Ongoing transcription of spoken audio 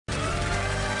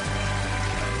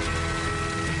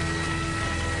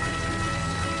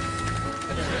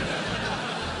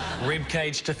Rib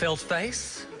cage to felt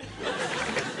face.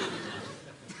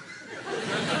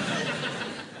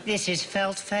 This is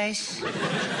felt face.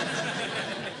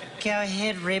 Go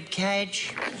ahead, rib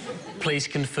cage. Please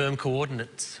confirm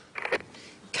coordinates.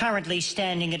 Currently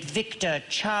standing at Victor,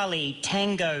 Charlie,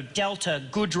 Tango, Delta,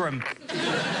 Goodrum.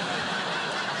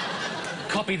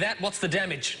 Copy that. What's the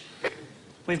damage?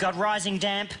 We've got rising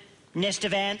damp, nest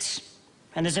of ants,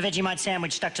 and there's a Vegemite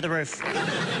sandwich stuck to the roof.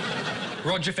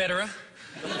 Roger Federer.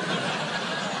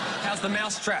 How's the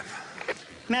mousetrap?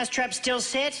 Mousetrap still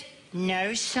set?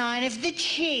 No sign of the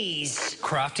cheese.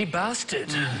 Crafty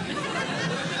bastard.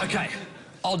 OK,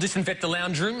 I'll disinfect the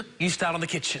lounge room. You start on the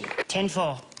kitchen.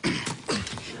 10-4.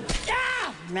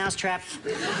 Ah! Mousetrap.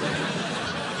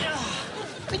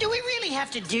 But do we really have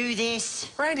to do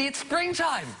this? Randy, it's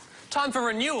springtime. Time for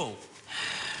renewal.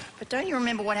 But don't you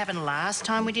remember what happened last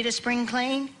time we did a spring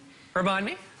clean? Remind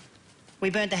me? We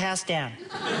burnt the house down.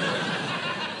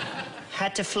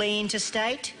 Had to flee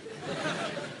interstate.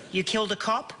 You killed a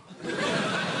cop.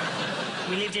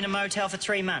 We lived in a motel for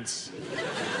 3 months,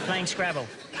 playing Scrabble.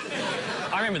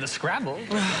 I remember the Scrabble.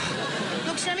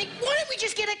 Look, Sammy, why don't we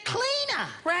just get a cleaner?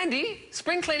 Randy,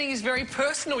 spring cleaning is very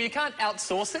personal. You can't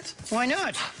outsource it. Why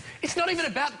not? It's not even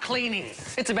about cleaning.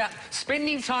 It's about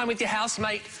spending time with your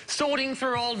housemate, sorting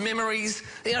through old memories,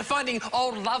 you know, finding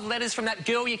old love letters from that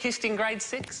girl you kissed in grade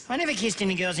 6. I never kissed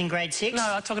any girls in grade 6.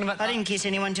 No, I'm talking about... I didn't kiss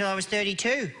anyone until I was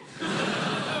 32.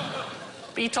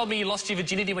 But you told me you lost your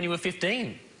virginity when you were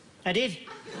 15. I did.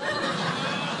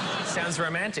 Sounds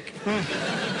romantic.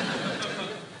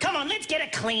 Come on, let's get a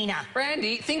cleaner.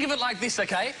 Randy, think of it like this,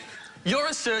 OK? You're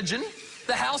a surgeon,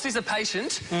 the house is a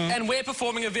patient, and we're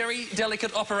performing a very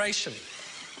delicate operation.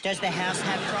 Does the house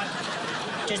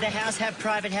have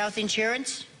private health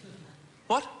insurance?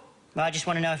 What? Well, I just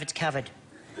want to know if it's covered.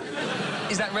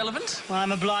 Is that relevant? Well,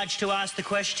 I'm obliged to ask the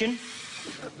question.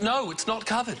 No, it's not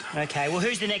covered. OK, well,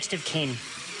 who's the next of kin?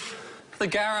 The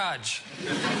garage.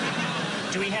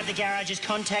 Do we have the garage's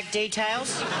contact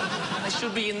details? They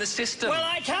should be in the system. Well,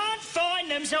 I can't find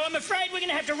them, so I'm afraid we're going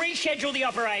to have to reschedule the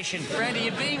operation. Randy,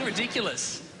 you're being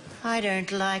ridiculous. I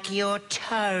don't like your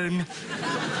tone.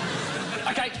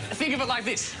 OK, think of it like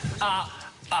this. Our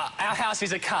house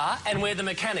is a car, and we're the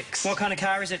mechanics. What kind of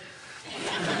car is it?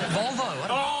 Volvo.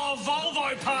 Oh,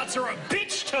 Volvo parts are a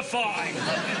bitch to find.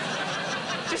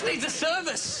 Just needs a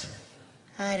service.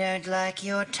 I don't like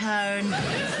your tone.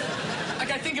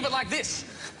 OK, think of it like this.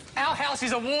 Our house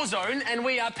is a war zone, and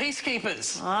we are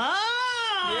peacekeepers. Ah!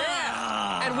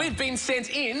 Yeah. And we've been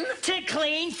sent in... to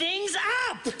clean things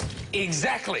up!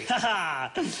 Exactly.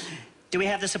 Do we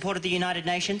have the support of the United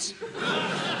Nations?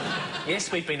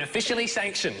 Yes, we've been officially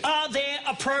sanctioned. Are there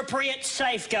appropriate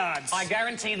safeguards? I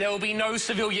guarantee there will be no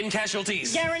civilian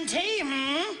casualties. Guarantee,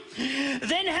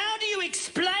 Then how do you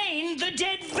explain the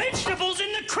dead vegetables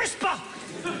in the crisper?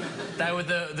 They were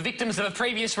the victims of a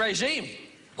previous regime.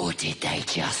 Or did they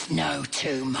just know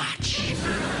too much?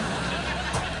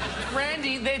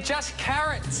 Randy, they're just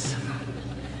carrots.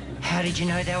 How did you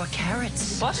know they were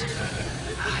carrots? What?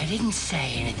 I didn't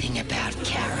say anything about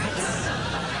carrots.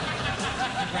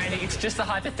 Randy, it's just a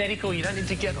hypothetical. You don't need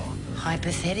to get on.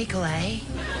 Hypothetical, eh?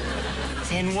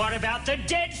 Then what about the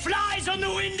dead flies on the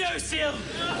windowsill?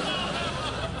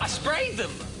 I sprayed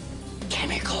them.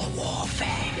 Chemical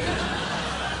warfare.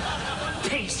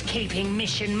 Peacekeeping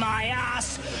mission, my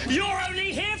ass. You're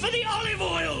only here for the olive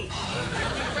oil.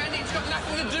 Randy, it's got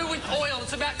nothing to do with oil.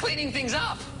 It's about cleaning things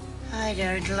up. I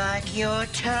don't like your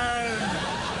tone.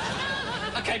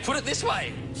 OK, put it this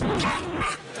way. Our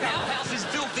house is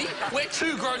filthy. We're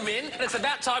 2 grown men, and it's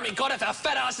about time we got off our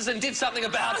fat asses and did something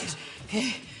about it.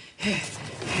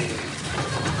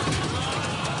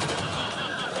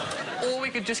 Or we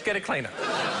could just get a cleaner.